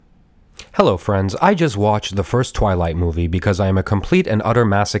Hello, friends. I just watched the first Twilight movie because I am a complete and utter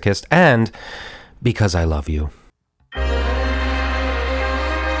masochist and because I love you.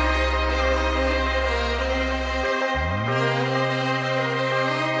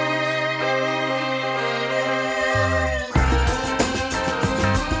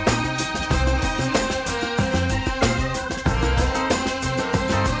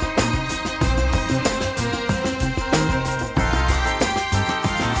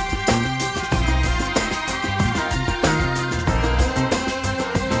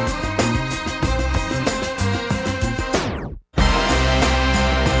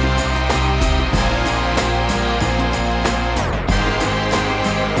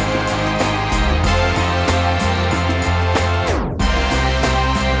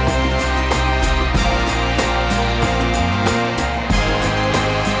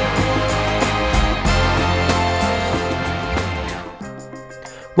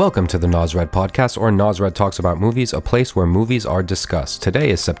 Welcome to the Nosred Podcast, or Nosred Talks About Movies, a place where movies are discussed.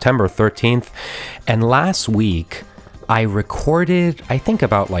 Today is September 13th, and last week I recorded, I think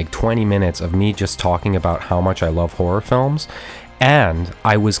about like 20 minutes of me just talking about how much I love horror films, and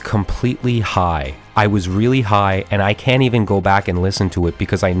I was completely high. I was really high, and I can't even go back and listen to it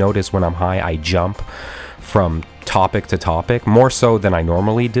because I notice when I'm high, I jump from topic to topic, more so than I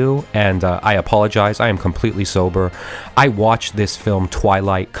normally do, and I apologize. I am completely sober. I watched this film,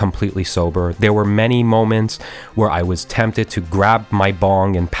 Twilight, completely sober. There were many moments where I was tempted to grab my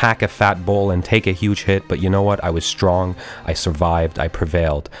bong and pack a fat bowl and take a huge hit, but you know what? I was strong. I survived. I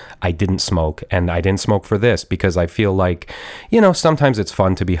prevailed. I didn't smoke, and I didn't smoke for this because I feel like, you know, sometimes it's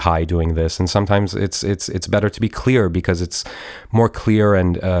fun to be high doing this, and sometimes it's better to be clear because it's more clear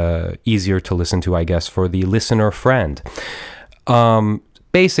and easier to listen to, I guess, for the listener friend.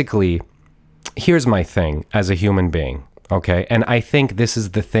 Basically, here's my thing as a human being, okay? And I think this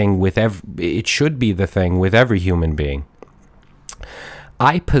is the thing with it should be the thing with every human being.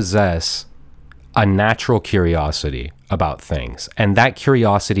 I possess a natural curiosity about things, and that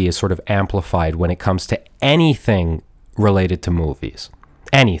curiosity is sort of amplified when it comes to anything related to movies.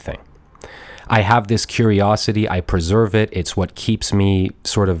 Anything. I have this curiosity, I preserve it, it's what keeps me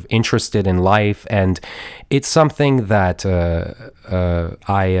sort of interested in life, and it's something that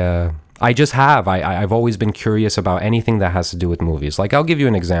I just have. I've always been curious about anything that has to do with movies. Like, I'll give you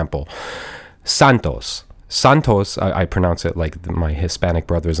an example. Santos, I pronounce it like my Hispanic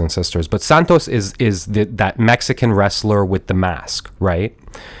brothers and sisters, but Santos is that Mexican wrestler with the mask, right?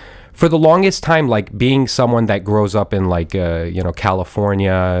 For the longest time, like being someone that grows up in like,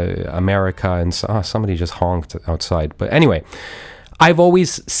 California, America, and somebody just honked outside. But anyway, I've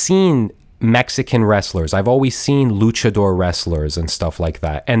always seen Mexican wrestlers. I've always seen luchador wrestlers and stuff like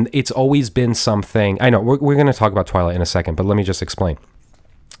that. And it's always been something. I know we're going to talk about Twilight in a second, but let me just explain.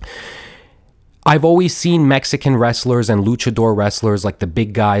 I've always seen Mexican wrestlers and luchador wrestlers, like the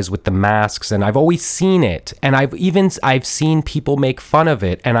big guys with the masks, and I've always seen it. And I've seen people make fun of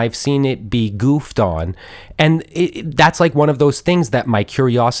it, and I've seen it be goofed on. And that's like one of those things that my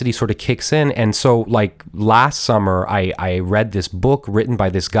curiosity sort of kicks in. And so like last summer, I read this book written by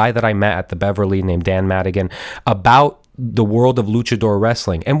this guy that I met at the Beverly named Dan Madigan about the world of luchador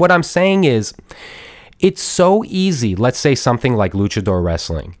wrestling. And what I'm saying is, it's so easy, let's say something like luchador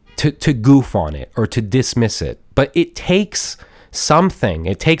wrestling, to goof on it or to dismiss it. But it takes something.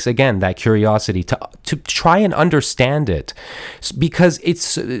 It takes, again, that curiosity to try and understand it, because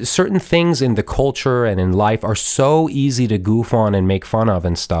it's certain things in the culture and in life are so easy to goof on and make fun of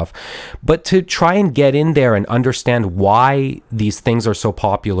and stuff. But to try and get in there and understand why these things are so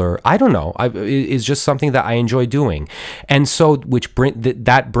popular, I don't know, is just something that I enjoy doing. And so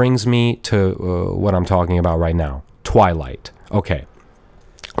that brings me to what I'm talking about right now, Twilight. Okay.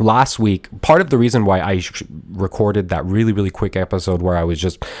 Last week, part of the reason why I recorded that really, really quick episode where I was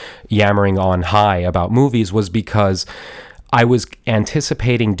just yammering on high about movies was because I was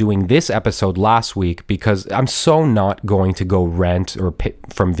anticipating doing this episode last week, because I'm so not going to go rent or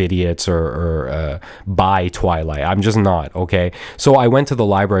from Vidiots or buy Twilight. I'm just not, okay? So I went to the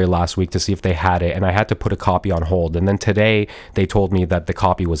library last week to see if they had it, and I had to put a copy on hold. And then today they told me that the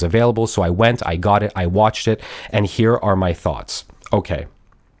copy was available. So I went, I got it, I watched it, and here are my thoughts. Okay.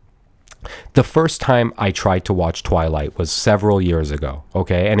 The first time I tried to watch Twilight was several years ago,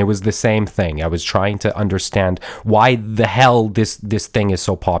 okay? And it was the same thing. I was trying to understand why the hell this thing is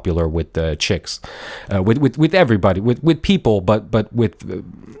so popular with the chicks, with everybody, with people, but with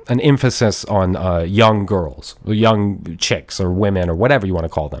an emphasis on young girls, young chicks or women or whatever you want to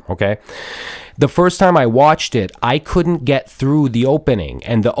call them, okay? The first time I watched it, I couldn't get through the opening.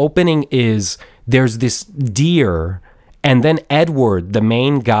 And the opening is, there's this deer And then Edward, the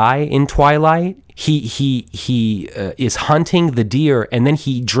main guy in Twilight, he is hunting the deer, and then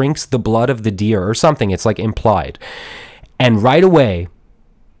he drinks the blood of the deer or something. It's like implied. And right away,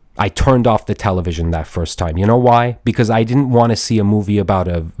 I turned off the television that first time. You know why? Because I didn't want to see a movie about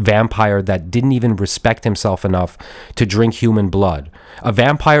a vampire that didn't even respect himself enough to drink human blood. A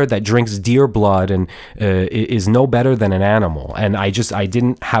vampire that drinks deer blood and is no better than an animal. And I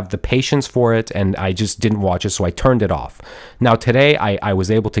didn't have the patience for it, and I just didn't watch it, so I turned it off. Now today, I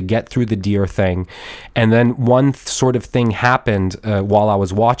was able to get through the deer thing, and then one sort of thing happened while I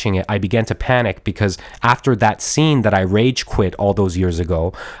was watching it. I began to panic because after that scene that I rage quit all those years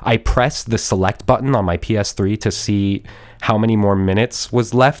ago, I pressed the select button on my PS3 to see how many more minutes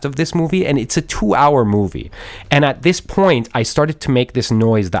was left of this movie, and it's a 2-hour movie. And at this point, I started to make this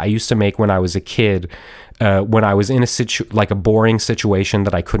noise that I used to make when I was a kid, when I was in a boring situation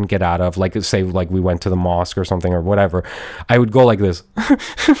that I couldn't get out of, like say like we went to the mosque or something or whatever. I would go like this.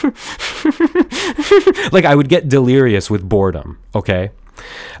 Like I would get delirious with boredom, okay?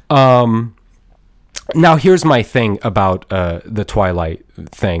 Now, here's my thing about the Twilight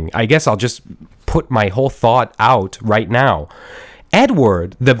thing. I guess I'll just put my whole thought out right now.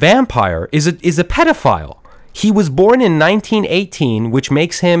 Edward, the vampire, is a pedophile. He was born in 1918, which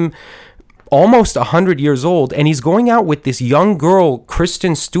makes him almost 100 years old, and he's going out with this young girl,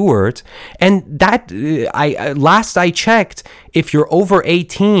 Kristen Stewart, and that, last I checked, if you're over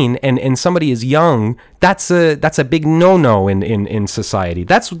 18 and somebody is young, that's a big no-no in society.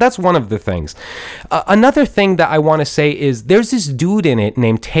 That's one of the things. Another thing that I want to say is there's this dude in it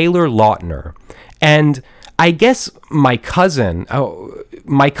named Taylor Lautner, and I guess my cousin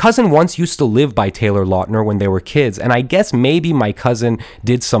once used to live by Taylor Lautner when they were kids, and I guess maybe my cousin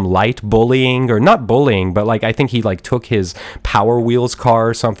did some light bullying, or not bullying, but like I think he like took his Power Wheels car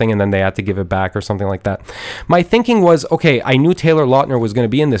or something, and then they had to give it back or something like that. My thinking was, okay, I knew Taylor Lautner was going to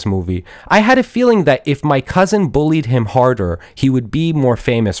be in this movie. I had a feeling that if my cousin bullied him harder, he would be more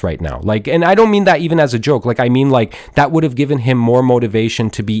famous right now. Like, and I don't mean that even as a joke. Like, I mean like that would have given him more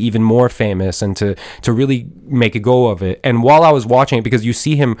motivation to be even more famous and to really make a go of it. And while I was watching it, because you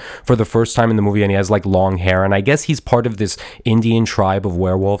see him for the first time in the movie and he has like long hair, and I guess he's part of this Indian tribe of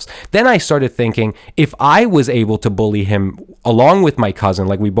werewolves, then I started thinking, if I was able to bully him along with my cousin,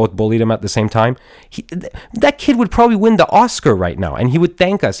 like we both bullied him at the same time, that kid would probably win the Oscar right now, and he would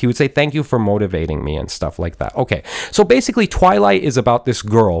thank us. He would say thank you for motivating me and stuff like that. Okay, so basically Twilight is about this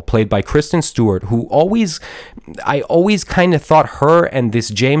girl played by Kristen Stewart, who I always kind of thought her and this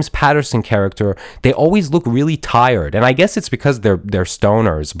James Patterson character, they always look really tired, and I guess it's because they're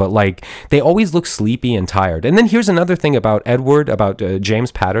stoners, but like they always look sleepy and tired. And then here's another thing about Edward, about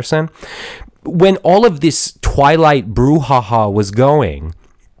James Patterson. When all of this Twilight brouhaha was going,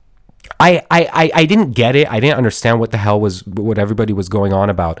 I didn't get it. I didn't understand what everybody was going on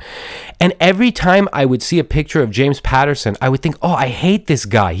about. And every time I would see a picture of James Patterson, I would think, oh, I hate this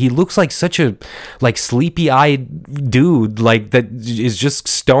guy. He looks like such a like sleepy-eyed dude, like that is just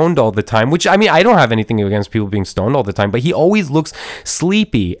stoned all the time, which I mean, I don't have anything against people being stoned all the time, but he always looks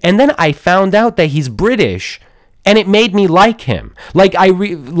sleepy. And then I found out that he's British, and it made me like him. Like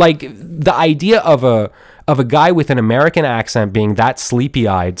like the idea of a guy with an American accent being that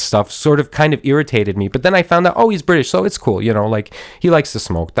sleepy-eyed stuff sort of kind of irritated me. But then I found out, oh, he's British, so it's cool, you know, like he likes to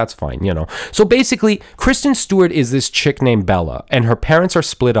smoke, that's fine, you know. So basically, Kristen Stewart is this chick named Bella, and her parents are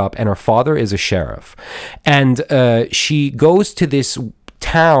split up, and her father is a sheriff. And she goes to this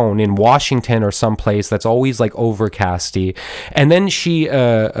town in Washington or someplace that's always like overcasty, and then she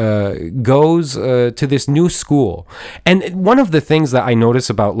goes to this new school. And one of the things that I notice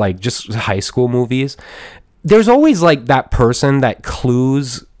about like just high school movies, there's always like that person that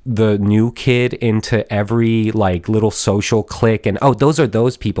clues the new kid into every like little social clique, and oh, those are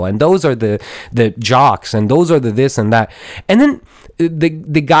those people, and those are the jocks, and those are the this and that. And then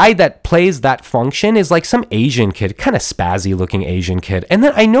the guy that plays that function is like some Asian kid, kind of spazzy looking Asian kid. And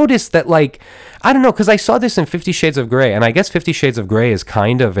then I noticed that, like, I don't know, because I saw this in 50 Shades of Grey, and I guess 50 Shades of Grey is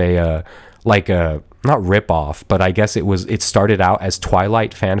kind of a like a not rip-off, but I guess it started out as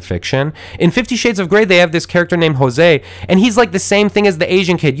Twilight fan fiction. In 50 Shades of Grey, they have this character named Jose, and he's like the same thing as the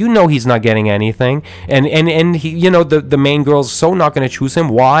Asian kid. You know he's not getting anything. And he, you know, the main girl's so not going to choose him.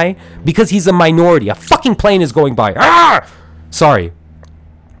 Why? Because he's a minority. A fucking plane is going by. Ah! Sorry.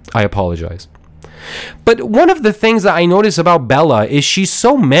 I apologize. But one of the things that I notice about Bella is she's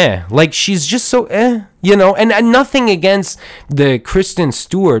so meh. Like, she's just so and nothing against the Kristen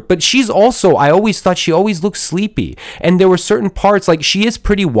Stewart, but she's also, I always thought she always looked sleepy. And there were certain parts, like, she is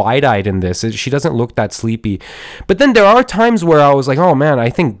pretty wide-eyed in this. She doesn't look that sleepy. But then there are times where I was like, oh man, I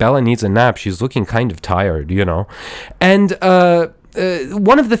think Bella needs a nap. She's looking kind of tired, And,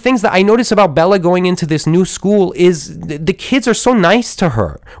 one of the things that I notice about Bella going into this new school is the kids are so nice to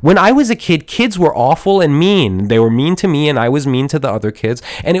her. When I was a kid, kids were awful and mean. They were mean to me and I was mean to the other kids.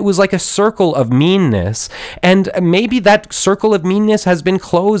 And it was like a circle of meanness. And maybe that circle of meanness has been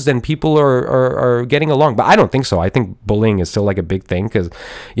closed and people are getting along. But I don't think so. I think bullying is still like a big thing because,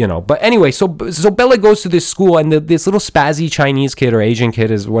 But anyway, so Bella goes to this school and this little spazzy Chinese kid or Asian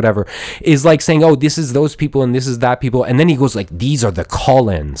kid is whatever, is like saying, oh, this is those people and this is that people. And then he goes like, these are the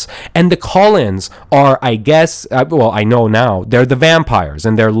Cullens. And the Cullens are, I guess, I know now, they're the vampires.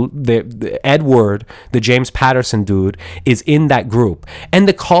 And the Edward, the James Patterson dude, is in that group. And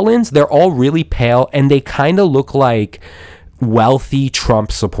the Cullens, they're all really pale and they kind of look like wealthy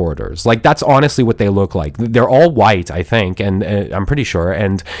Trump supporters. Like, that's honestly what they look like. They're all white, I think, and I'm pretty sure,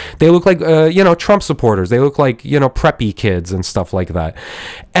 and they look like Trump supporters. They look like preppy kids and stuff like that.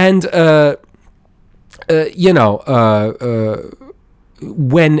 And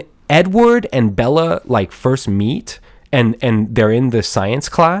when Edward and Bella like first meet and they're in the science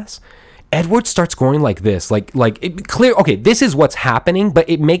class, Edward starts going like this, clear. Okay, this is what's happening, but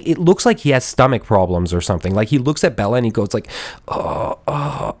it looks like he has stomach problems or something. Like, he looks at Bella and he goes like,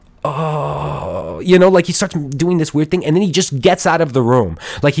 like he starts doing this weird thing and then he just gets out of the room.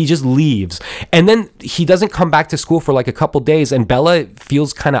 Like, he just leaves. And then he doesn't come back to school for like a couple days and Bella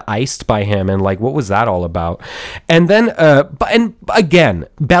feels kind of iced by him and like, what was that all about? And then, and again,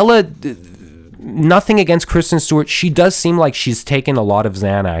 Bella, nothing against Kristen Stewart, she does seem like she's taken a lot of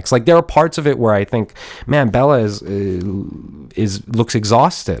Xanax. Like, there are parts of it where I think, man, Bella looks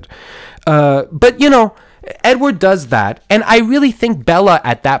exhausted. But Edward does that, and I really think Bella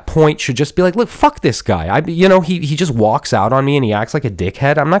at that point should just be like, look, fuck this guy. He just walks out on me and he acts like a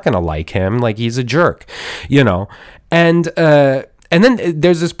dickhead. I'm not gonna like him. Like, he's a jerk, And then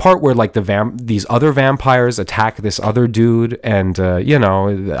there's this part where like these other vampires attack this other dude, and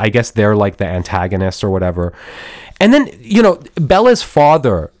I guess they're like the antagonist or whatever. And then Bella's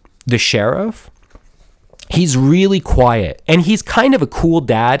father, the sheriff, he's really quiet and he's kind of a cool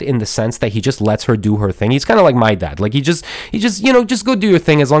dad in the sense that he just lets her do her thing. He's kind of like my dad. Like, he just just go do your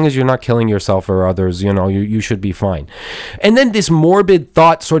thing. As long as you're not killing yourself or others, you should be fine. And then this morbid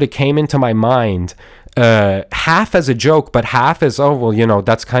thought sort of came into my mind, half as a joke, but half as, oh, well,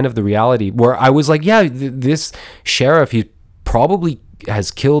 that's kind of the reality, where I was like, yeah, this sheriff, he probably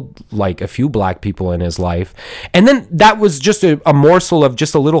has killed like a few black people in his life. And then that was just a morsel of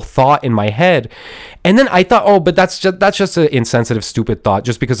just a little thought in my head. And then I thought, oh, but that's just an insensitive, stupid thought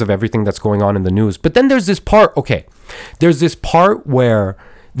just because of everything that's going on in the news. But then there's this part where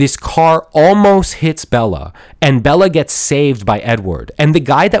this car almost hits Bella and Bella gets saved by Edward. And the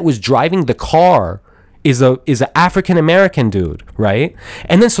guy that was driving the car is an African American dude, right?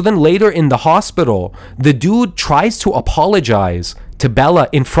 And then later in the hospital, the dude tries to apologize to Bella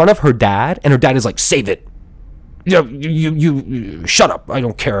in front of her dad, and her dad is like, save it. You shut up. I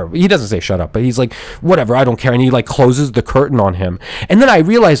don't care. He doesn't say shut up, but he's like, whatever, I don't care. And he like closes the curtain on him. And then I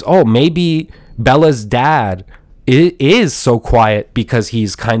realized, oh, maybe Bella's dad is so quiet because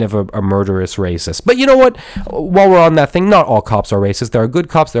he's kind of a murderous racist. But you know what? While we're on that thing, not all cops are racist. There are good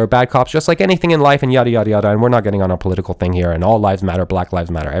cops, there are bad cops, just like anything in life, and yada, yada, yada. And we're not getting on a political thing here. And all lives matter, Black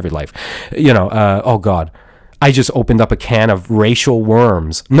lives matter, every life. Oh God. I just opened up a can of racial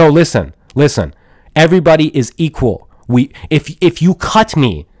worms. No, listen. Everybody is equal. If you cut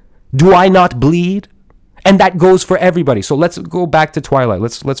me, do I not bleed? And that goes for everybody. So let's go back to Twilight.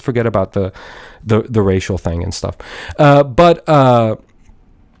 Let's forget about the racial thing and stuff.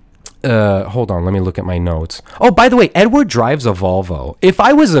 Hold on, let me look at my notes. Oh, by the way, Edward drives a Volvo. If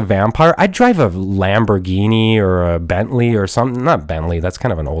I was a vampire, I'd drive a Lamborghini or a Bentley or something. Not Bentley, that's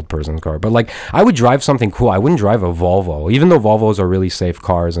kind of an old person's car. But like, I would drive something cool. I wouldn't drive a Volvo, even though Volvos are really safe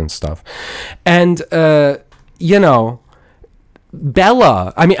cars and stuff. And Bella,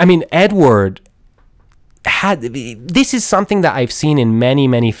 I mean Edward this is something that I've seen in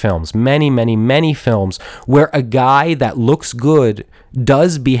many films, many films, where a guy that looks good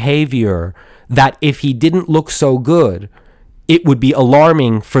does behavior that if he didn't look so good, it would be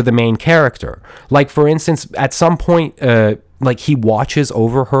alarming for the main character. Like, for instance, at some point, like, he watches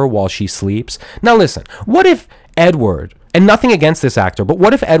over her while she sleeps. Now listen, what if Edward, and nothing against this actor, but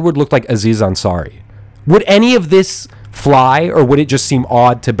what if Edward looked like Aziz Ansari? Would any of this fly, or would it just seem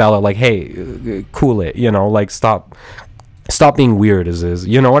odd to Bella, like, hey, cool it, you know, like, stop being weird as is,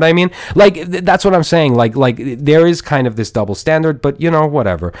 you know what I mean? Like, that's what I'm saying. Like there is kind of this double standard, but you know,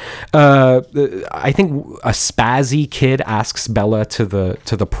 whatever. I think a spazzy kid asks Bella to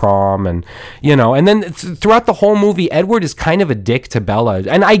the prom, and you know, and then throughout the whole movie, Edward is kind of a dick to Bella,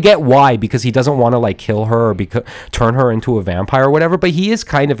 and I get why, because he doesn't want to like kill her or turn her into a vampire or whatever, but he is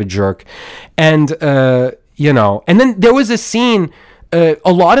kind of a jerk. And you know, and then there was a scene, a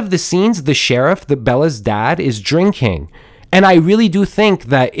lot of the scenes, the sheriff, Bella's dad, is drinking. And I really do think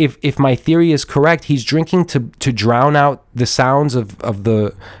that if my theory is correct, he's drinking to drown out the sounds of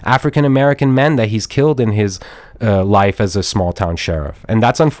the African-American men that he's killed in his life as a small town sheriff. And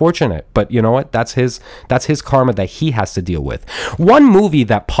that's unfortunate. But you know what? That's his karma that he has to deal with. One movie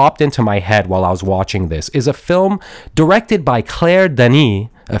that popped into my head while I was watching this is a film directed by Claire Denis,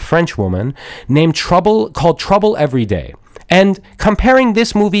 a French woman, called Trouble Every Day. And comparing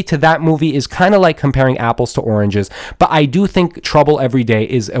this movie to that movie is kind of like comparing apples to oranges, but I do think Trouble Every Day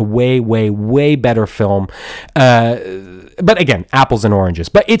is a way, way, way better film. But again, apples and oranges.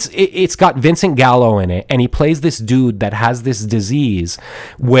 But it's got Vincent Gallo in it, and he plays this dude that has this disease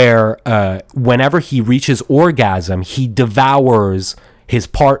where whenever he reaches orgasm, he devours his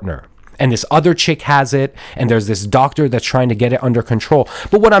partner. And this other chick has it, and there's this doctor that's trying to get it under control.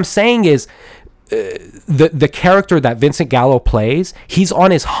 But what I'm saying is, the character that Vincent Gallo plays, he's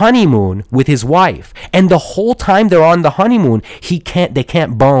on his honeymoon with his wife, and the whole time they're on the honeymoon, they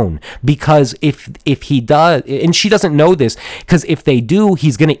can't bone, because if he does, and she doesn't know this, because if they do,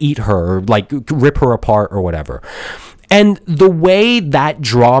 he's gonna eat her, or like rip her apart or whatever. And the way that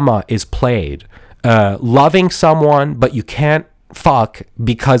drama is played, loving someone but you can't fuck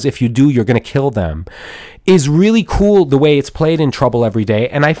because if you do, you're gonna kill them, is really cool, the way it's played in Trouble Every Day.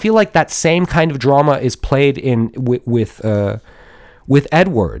 And I feel like that same kind of drama is played in with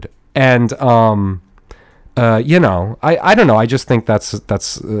Edward. And you know, I don't know, I just think that's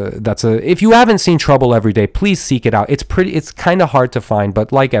if you haven't seen Trouble Every Day, please seek it out. It's kind of hard to find,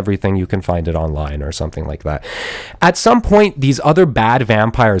 but like everything, you can find it online or something like that. At some point, these other bad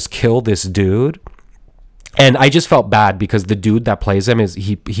vampires kill this dude. And I just felt bad because the dude that plays him is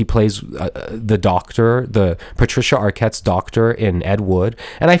he plays the doctor, the Patricia Arquette's doctor in Ed Wood,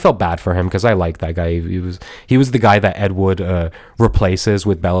 and I felt bad for him because I like that guy. He was the guy that Ed Wood replaces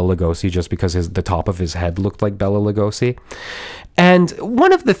with Bela Lugosi just because the top of his head looked like Bela Lugosi. And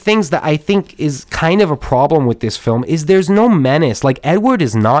one of the things that I think is kind of a problem with this film is there's no menace. Like, Edward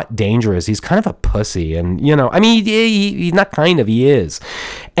is not dangerous. He's kind of a pussy. And, you know, I mean, he's not kind of, he is.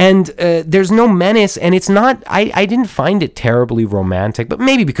 And there's no menace. And it's not, I didn't find it terribly romantic, but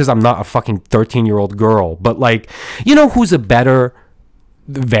maybe because I'm not a fucking 13-year-old girl. But, like, you know who's a better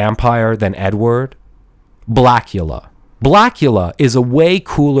vampire than Edward? Blacula. Blacula is a way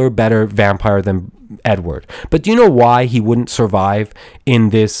cooler, better vampire than Edward. But do you know why he wouldn't survive in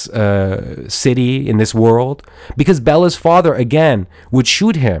this city, in this world? Because Bella's father, again, would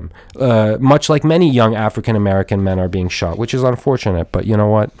shoot him, much like many young African-American men are being shot, which is unfortunate. But you know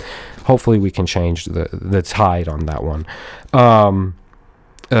what? Hopefully we can change the tide on that one. Hold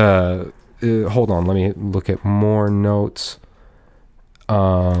on, let me look at more notes.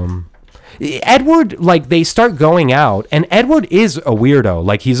 Edward, like, they start going out, and Edward is a weirdo.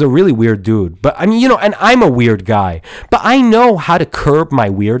 Like, he's a really weird dude. But I mean, you know, and I'm a weird guy, but I know how to curb my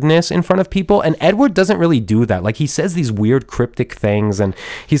weirdness in front of people, and Edward doesn't really do that. Like, he says these weird cryptic things, and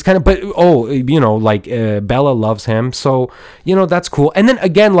he's kind of, but you know, like, Bella loves him, so, you know, that's cool. And then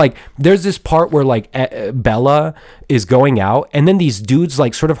again, like, there's this part where, like, Bella is going out, and then these dudes,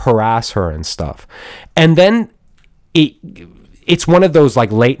 like, sort of harass her and stuff, and then it's one of those,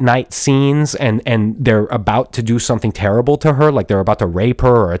 like, late night scenes, and they're about to do something terrible to her, like they're about to rape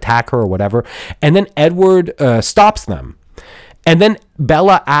her or attack her or whatever, and then Edward stops them, and then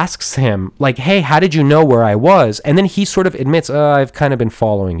Bella asks him, like, hey, how did you know where I was? And then he sort of admits, I've kind of been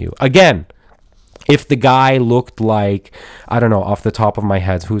following you. Again, if the guy looked like, I don't know, off the top of my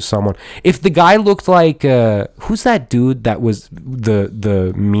head, if the guy looked like, who's that dude that was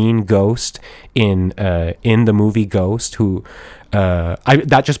the mean ghost in the movie Ghost, who,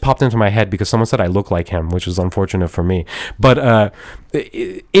 that just popped into my head because someone said I look like him, which is unfortunate for me. But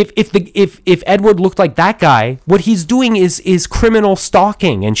if Edward looked like that guy, what he's doing is criminal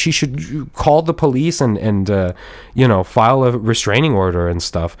stalking, and she should call the police and you know, file a restraining order and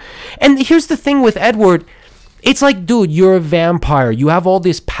stuff. And here's the thing with Edward. It's like, dude, you're a vampire. You have all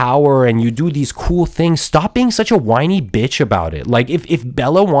this power and you do these cool things. Stop being such a whiny bitch about it. Like, if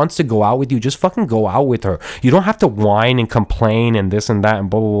Bella wants to go out with you, just fucking go out with her. You don't have to whine and complain and this and that and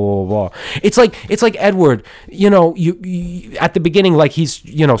blah, blah, blah, blah. It's like Edward, you at the beginning, like he's,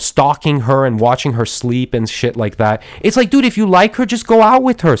 stalking her and watching her sleep and shit like that. It's like, dude, if you like her, just go out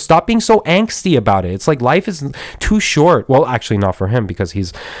with her. Stop being so angsty about it. It's like life is too short. Well, actually not for him because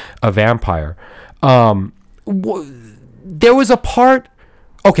he's a vampire. There was a part.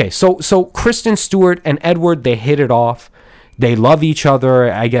 Okay, so Kristen Stewart and Edward, they hit it off. They love each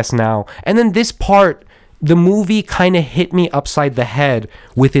other, I guess now. And then this part, the movie kind of hit me upside the head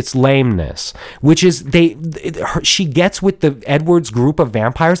with its lameness, which is she gets with the Edward's group of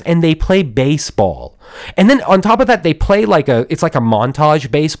vampires and they play baseball. And then on top of that, they play it's like a montage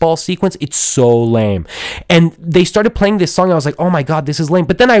baseball sequence. It's so lame. And they started playing this song. I was like, oh my God, this is lame.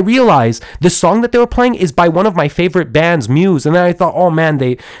 But then I realized the song that they were playing is by one of my favorite bands, Muse. And then I thought, oh man,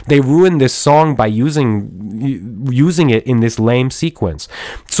 they ruined this song by using it in this lame sequence.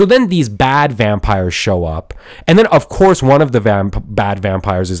 So then these bad vampires show up. And then, of course, one of the bad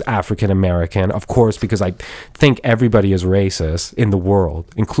vampires is African American, of course, because I think everybody is racist in the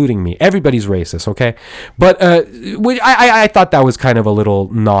world, including me. Everybody's racist, okay? But I thought that was kind of a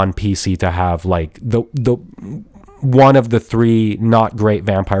little non-PC to have, like, the one of the three not great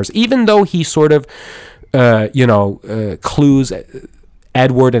vampires, even though he sort of, clues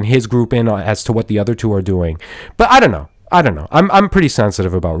Edward and his group in as to what the other two are doing. But I don't know. I'm pretty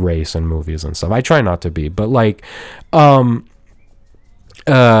sensitive about race in movies and stuff. I try not to be, but like, hold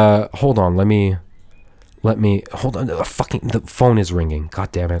on. Let me hold on. The phone is ringing.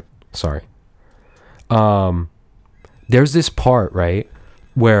 God damn it. Sorry. There's this part, right,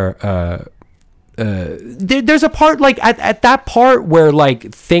 where there's a part like at that part where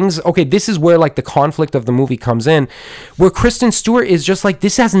like things, okay, this is where like the conflict of the movie comes in, where Kristen Stewart is just like,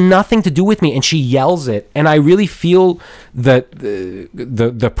 this has nothing to do with me, and she yells it, and I really feel that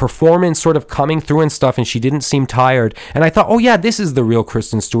the performance sort of coming through and stuff, and she didn't seem tired, and I thought, oh yeah, this is the real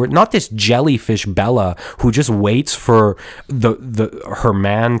Kristen Stewart, not this jellyfish Bella who just waits for her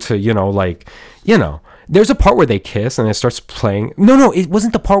man to there's a part where they kiss and it starts playing. No, it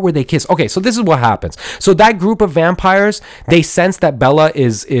wasn't the part where they kiss. Okay, so this is what happens. So that group of vampires, they sense that Bella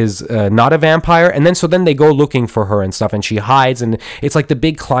is not a vampire, and then they go looking for her and stuff, and she hides, and it's like the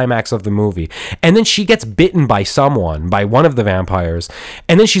big climax of the movie. And then she gets bitten by one of the vampires,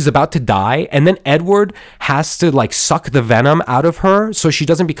 and then she's about to die, and then Edward has to like suck the venom out of her so she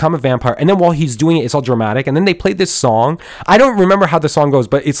doesn't become a vampire. And then while he's doing it, it's all dramatic, and then they play this song. I don't remember how the song goes,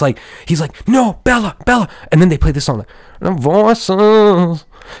 but it's like, he's like, no, Bella, and then they play this song, like, voices,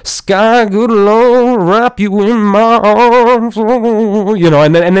 sky, good Lord, wrap you in my arms,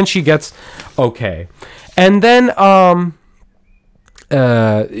 and then she gets okay, and then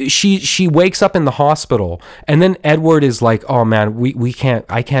she wakes up in the hospital, and then Edward is like, oh man,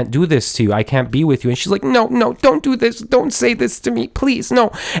 I can't do this to you, I can't be with you, and she's like, no, don't do this, don't say this to me, please,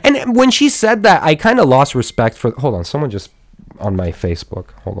 no. And when she said that, I kind of lost respect for, hold on, someone just on my Facebook,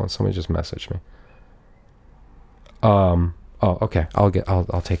 someone just messaged me. Oh, okay.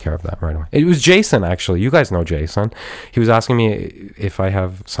 I'll take care of that right away. It was Jason, actually. You guys know Jason. He was asking me if I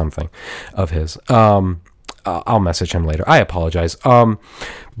have something of his. I'll message him later. I apologize.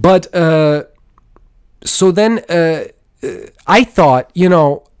 But so then I thought,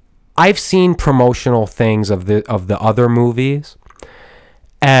 I've seen promotional things of the other movies,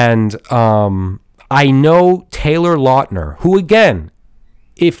 and I know Taylor Lautner, who again,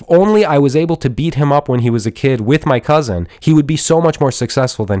 if only I was able to beat him up when he was a kid with my cousin, he would be so much more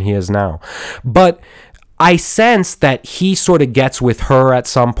successful than he is now. But I sense that he sort of gets with her at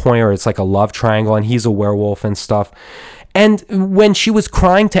some point, or it's like a love triangle, and he's a werewolf and stuff. And when she was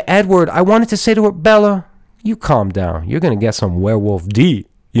crying to Edward, I wanted to say to her, Bella, you calm down. You're going to get some werewolf D.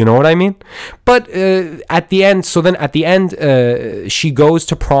 You know what I mean? But at the end, she goes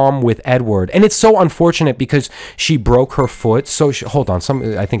to prom with Edward. And it's so unfortunate because she broke her foot. So hold on.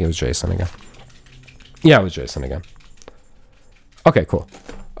 I think it was Jason again. Yeah, it was Jason again. Okay, cool.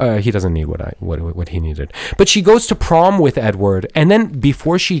 He doesn't need what he needed. But she goes to prom with Edward. And then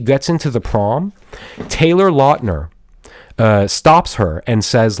before she gets into the prom, Taylor Lautner stops her and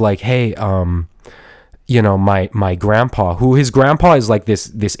says like, hey, my grandpa, who his grandpa is like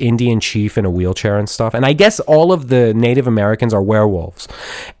this Indian chief in a wheelchair and stuff. And I guess all of the Native Americans are werewolves.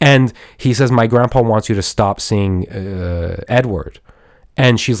 And he says, my grandpa wants you to stop seeing Edward.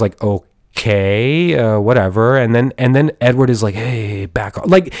 And she's like, okay, whatever. And then Edward is like, hey, back off.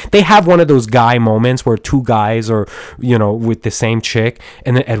 Like, they have one of those guy moments where two guys are, with the same chick,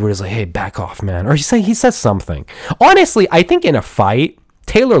 and then Edward is like, hey, back off, man. Or he says something. Honestly, I think in a fight,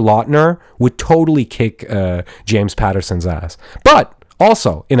 Taylor Lautner would totally kick James Patterson's ass. But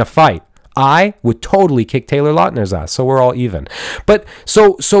also, in a fight, I would totally kick Taylor Lautner's ass, so we're all even. But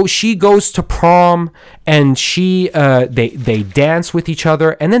so she goes to prom, and they dance with each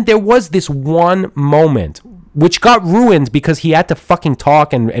other, and then there was this one moment which got ruined because he had to fucking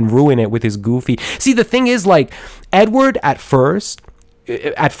talk and ruin it with his goofy. See, the thing is, like, Edward at first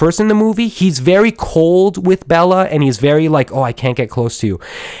in the movie, he's very cold with Bella, and he's very like, oh, I can't get close to you.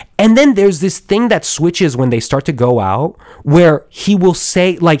 And then there's this thing that switches when they start to go out, where he will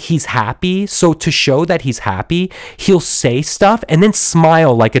say, like, he's happy. So to show that he's happy, he'll say stuff and then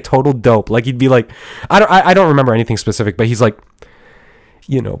smile like a total dope. Like, he'd be like, I don't remember anything specific, but he's like,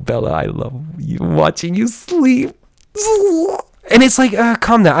 Bella, I love you, watching you sleep. And it's like,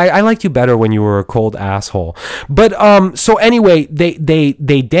 calm down. I liked you better when you were a cold asshole. But so anyway,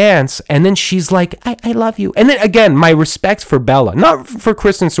 they dance, and then she's like, I love you. And then again, my respect for Bella, not for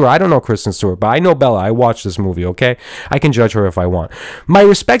Kristen Stewart. I don't know Kristen Stewart, but I know Bella. I watched this movie, okay? I can judge her if I want. My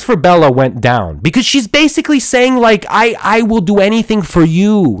respect for Bella went down because she's basically saying, like, I will do anything for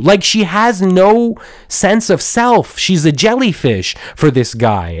you. Like, she has no sense of self. She's a jellyfish for this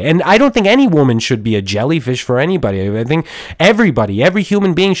guy. And I don't think any woman should be a jellyfish for anybody. I think every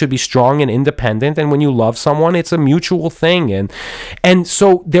human being should be strong and independent, and when you love someone, it's a mutual thing. And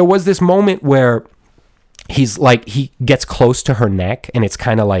so there was this moment where he's like, he gets close to her neck, and it's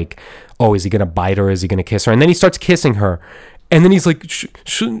kind of like, oh, is he gonna bite her, is he gonna kiss her? And then he starts kissing her, and then he's like,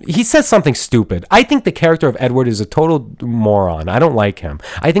 he says something stupid. I think the character of Edward is a total moron. I don't like him.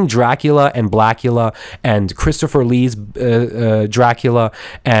 I think Dracula and Blacula and Christopher Lee's Dracula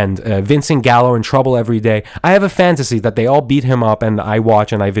and Vincent Gallo in Trouble Every Day, I have a fantasy that they all beat him up, and I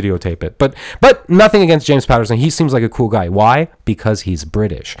watch and I videotape it. But nothing against James Patterson. He seems like a cool guy. Why? Because he's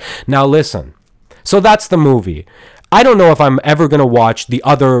British. Now listen. So that's the movie. I don't know if I'm ever going to watch the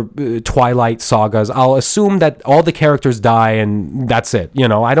other Twilight sagas. I'll assume that all the characters die and that's it.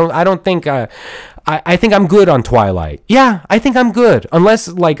 I don't think, I think I'm good on Twilight. Yeah, I think I'm good. Unless,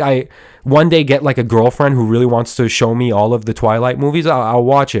 like, I one day get, like, a girlfriend who really wants to show me all of the Twilight movies, I'll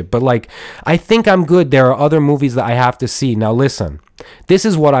watch it. But, like, I think I'm good. There are other movies that I have to see. Now, listen, this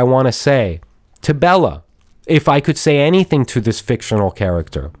is what I want to say to Bella. If I could say anything to this fictional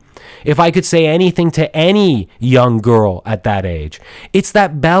character, if I could say anything to any young girl at that age, it's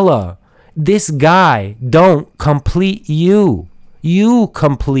that, Bella, this guy don't complete you. You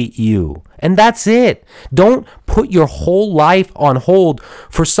complete you. And that's it. Don't put your whole life on hold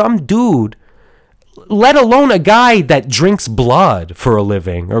for some dude, let alone a guy that drinks blood for a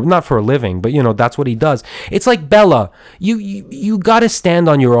living, or not for a living, but that's what he does. It's like, Bella, you got to stand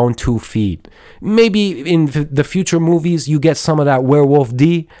on your own 2 feet. Maybe in the future movies you get some of that werewolf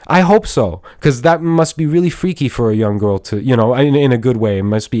D. I hope so, because that must be really freaky for a young girl to, in a good way. It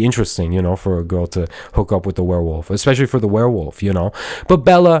must be interesting, for a girl to hook up with the werewolf, especially for the werewolf, But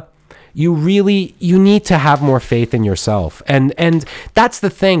Bella, you need to have more faith in yourself. And that's the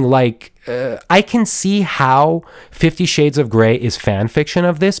thing, like, I can see how 50 Shades of Grey is fan fiction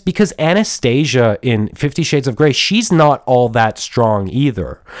of this, because Anastasia in 50 Shades of Grey, she's not all that strong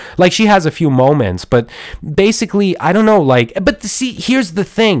either. Like, she has a few moments, but basically, I don't know, like, but see, here's the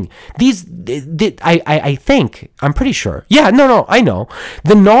thing. I think, I'm pretty sure. Yeah, no, I know.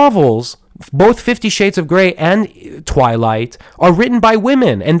 The novels, both 50 Shades of Grey and Twilight, are written by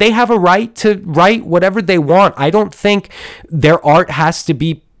women, and they have a right to write whatever they want. I don't think their art has to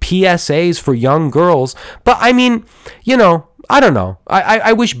be PSAs for young girls. But I mean, I don't know.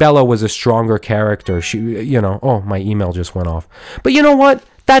 I wish Bella was a stronger character. She, oh, my email just went off. But you know what?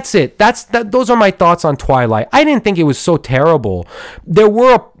 That's it. Those are my thoughts on Twilight. I didn't think it was so terrible. There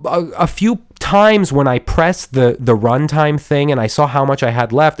were a few times when I pressed the runtime thing and I saw how much I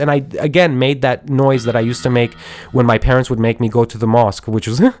had left, and I again made that noise that I used to make when my parents would make me go to the mosque, which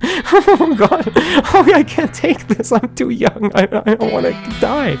was oh god, I can't take this, I'm too young, I don't want to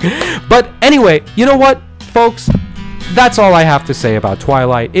die. But anyway, you know what, folks, that's all I have to say about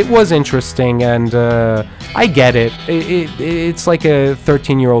Twilight. It was interesting, and I get it. It's like a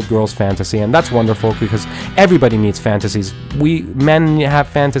 13-year-old girl's fantasy, and that's wonderful because everybody needs fantasies. Men have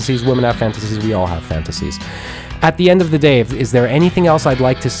fantasies, women have fantasies, we all have fantasies. At the end of the day, is there anything else I'd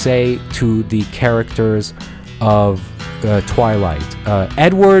like to say to the characters of Twilight?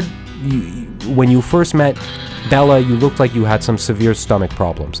 Edward, when you first met Bella, you looked like you had some severe stomach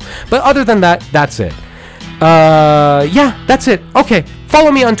problems. But other than that, that's it. Yeah, that's it. Okay. Follow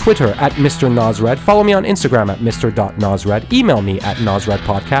me on Twitter at Mr. Nosred. Follow me on Instagram at Mr.Nosred. Email me at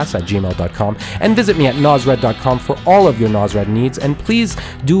nosredpodcast@gmail.com. And visit me at nosred.com for all of your Nosred needs. And please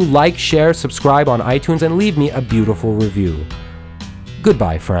do like, share, subscribe on iTunes, and leave me a beautiful review.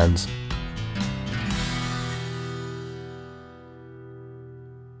 Goodbye, friends.